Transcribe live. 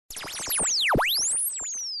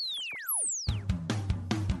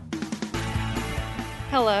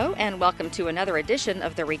Hello, and welcome to another edition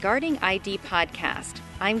of the Regarding ID podcast.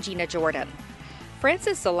 I'm Gina Jordan.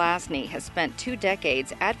 Frances Zelazny has spent 2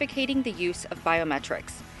 decades advocating the use of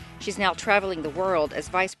biometrics. She's now traveling the world as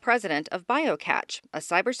vice president of BioCatch, a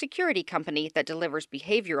cybersecurity company that delivers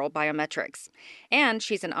behavioral biometrics. And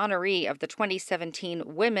she's an honoree of the 2017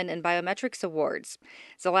 Women in Biometrics Awards.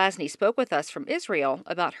 Zelazny spoke with us from Israel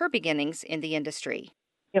about her beginnings in the industry.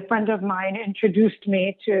 A friend of mine introduced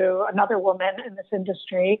me to another woman in this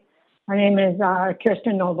industry. Her name is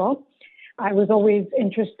Kirsten Noble. I was always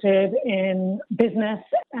interested in business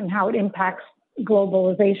and how it impacts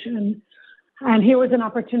globalization. And here was an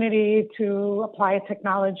opportunity to apply a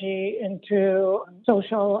technology into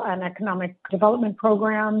social and economic development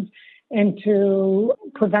programs, into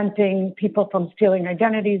preventing people from stealing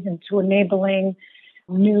identities, into enabling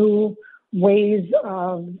new ways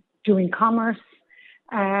of doing commerce.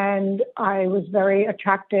 And I was very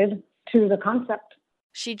attracted to the concept.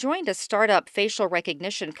 She joined a startup facial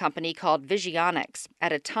recognition company called Biometrics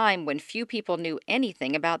at a time when few people knew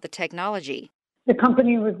anything about the technology. The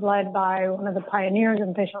company was led by one of the pioneers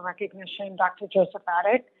in facial recognition, Dr. Joseph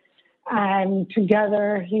Attic. And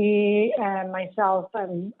together, he and myself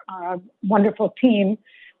and a wonderful team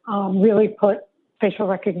really put facial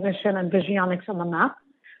recognition and Biometrics on the map.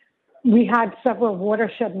 We had several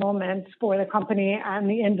watershed moments for the company and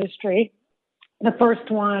the industry. The first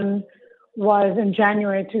one was in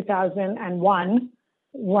January 2001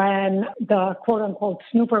 when the quote-unquote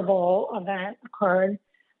Snooper Bowl event occurred,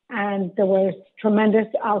 and there was tremendous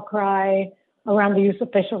outcry around the use of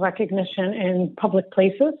facial recognition in public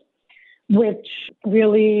places, which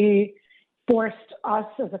really forced us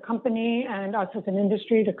as a company and us as an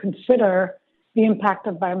industry to consider the impact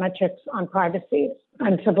of biometrics on privacy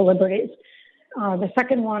and civil liberties. The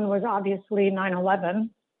second one was obviously 9/11,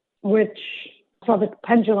 which saw the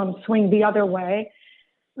pendulum swing the other way.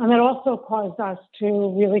 And that also caused us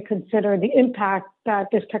to really consider the impact that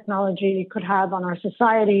this technology could have on our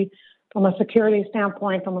society from a security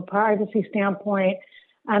standpoint, from a privacy standpoint.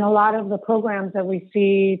 And a lot of the programs that we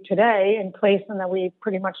see today in place and that we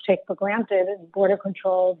pretty much take for granted, border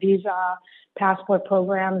control, visa, passport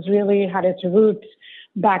programs, really had its roots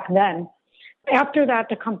back then. After that,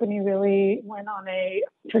 the company really went on a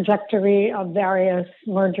trajectory of various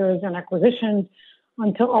mergers and acquisitions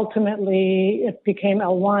until ultimately it became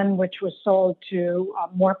L1, which was sold to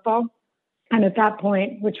Morpho. And at that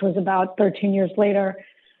point, which was about 13 years later,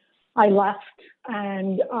 I left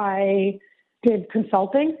and I did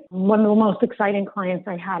consulting. One of the most exciting clients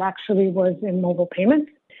I had actually was in mobile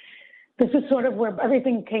payments. This is sort of where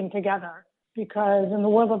everything came together, because in the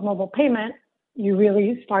world of mobile payment, you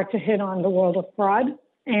really start to hit on the world of fraud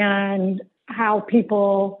and how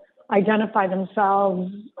people identify themselves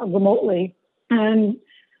remotely. And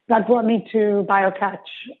that brought me to BioCatch.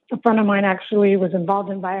 A friend of mine actually was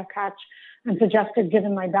involved in BioCatch and suggested,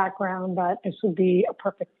 given my background, that this would be a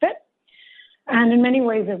perfect fit. And in many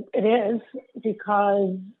ways it is,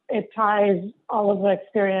 because it ties all of the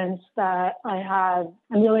experience that I have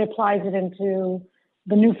and really applies it into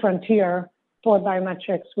the new frontier for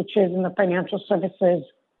biometrics, which is in the financial services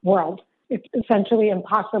world. It's essentially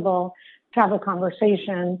impossible to have a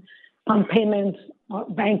conversation on payments,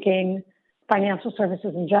 banking, financial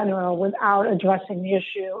services in general without addressing the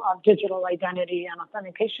issue of digital identity and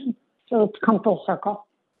authentication. So it's come full circle.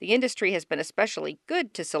 The industry has been especially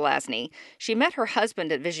good to Zelazny. She met her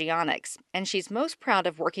husband at Biometrics, and she's most proud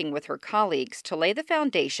of working with her colleagues to lay the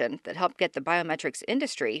foundation that helped get the biometrics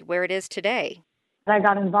industry where it is today. I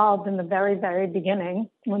got involved in the very, very beginning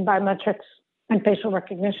when biometrics and facial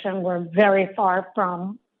recognition were very far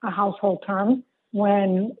from a household term,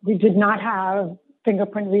 when we did not have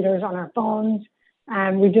fingerprint readers on our phones,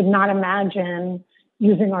 and we did not imagine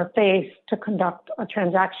using our face to conduct a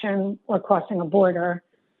transaction or crossing a border.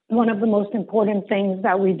 One of the most important things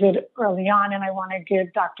that we did early on, and I want to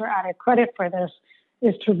give Dr. Attic credit for this,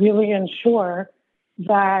 is to really ensure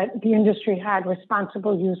that the industry had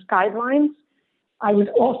responsible use guidelines. I would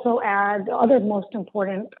also add the other most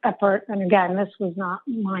important effort, and again, this was not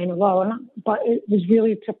mine alone, but it was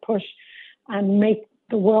really to push and make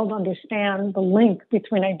the world understand the link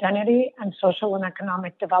between identity and social and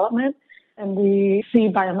economic development. And we see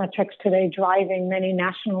biometrics today driving many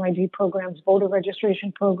national ID programs, voter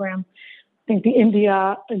registration programs. I think the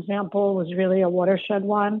India example was really a watershed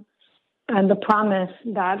one. And the promise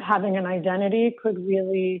that having an identity could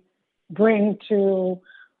really bring to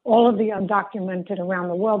all of the undocumented around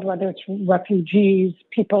the world, whether it's refugees,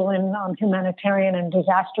 people in humanitarian and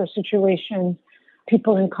disaster situations,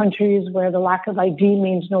 people in countries where the lack of ID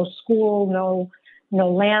means no school, no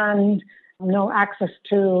land, no access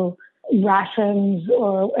to rations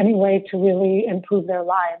or any way to really improve their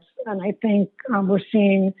lives. And I think we're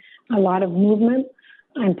seeing a lot of movement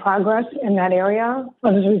and progress in that area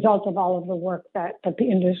as a result of all of the work that the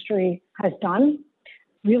industry has done.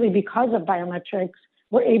 Really, because of biometrics,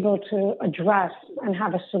 we're able to address and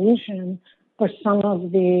have a solution for some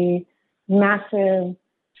of the massive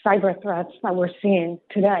cyber threats that we're seeing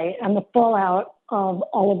today. And the fallout of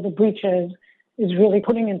all of the breaches is really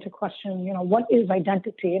putting into question, what is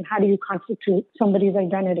identity and how do you constitute somebody's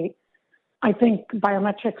identity? I think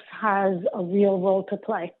biometrics has a real role to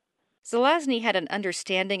play. Zelazny had an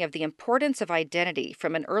understanding of the importance of identity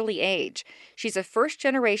from an early age. She's a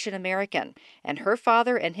first-generation American, and her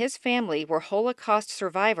father and his family were Holocaust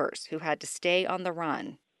survivors who had to stay on the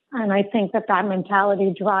run. And I think that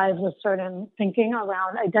mentality drives a certain thinking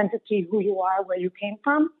around identity, who you are, where you came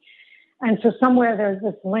from. And so somewhere there's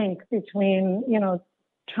this link between,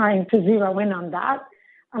 trying to zero in on that.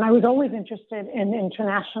 And I was always interested in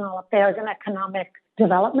international affairs and economic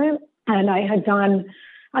development. And I had done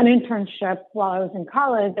an internship while I was in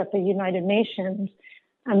college at the United Nations.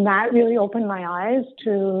 And that really opened my eyes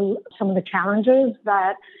to some of the challenges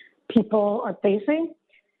that people are facing.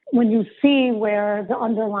 When you see where the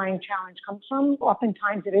underlying challenge comes from,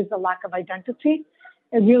 oftentimes it is the lack of identity.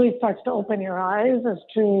 It really starts to open your eyes as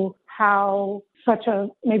to how such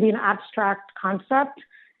maybe an abstract concept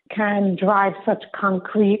can drive such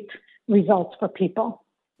concrete results for people.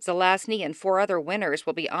 Zelazny and 4 other winners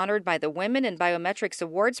will be honored by the Women in Biometrics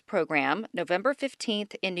Awards program November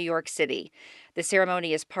 15th in New York City. The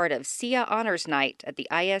ceremony is part of SIA Honors Night at the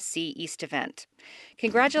ISC East event.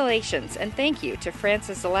 Congratulations and thank you to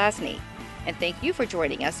Frances Zelazny. And thank you for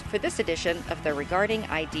joining us for this edition of the Regarding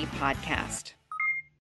ID podcast.